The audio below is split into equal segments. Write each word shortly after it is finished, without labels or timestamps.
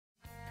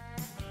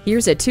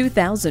Here's a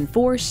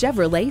 2004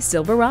 Chevrolet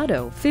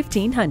Silverado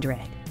 1500.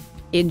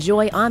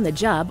 Enjoy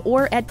on-the-job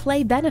or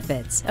at-play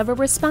benefits of a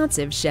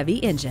responsive Chevy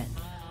engine,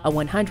 a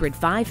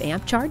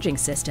 105-amp charging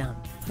system,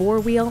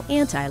 four-wheel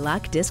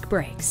anti-lock disc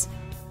brakes,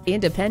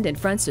 independent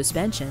front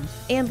suspension,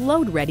 and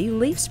load-ready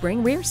leaf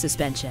spring rear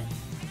suspension.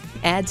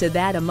 Add to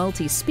that a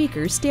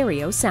multi-speaker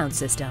stereo sound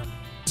system,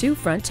 2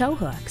 front tow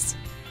hooks,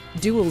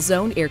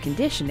 dual-zone air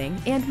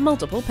conditioning, and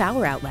multiple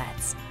power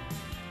outlets.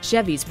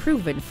 Chevy's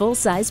proven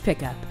full-size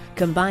pickup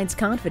combines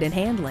confident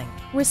handling,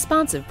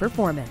 responsive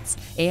performance,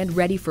 and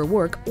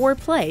ready-for-work or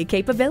play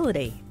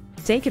capability.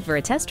 Take it for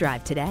a test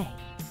drive today.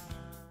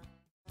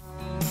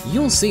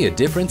 You'll see a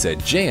difference at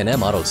J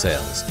M Auto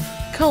Sales.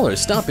 Call or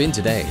stop in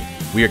today.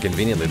 We are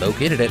conveniently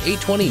located at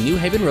 820 New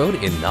Haven Road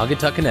in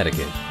Naugatuck,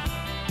 Connecticut.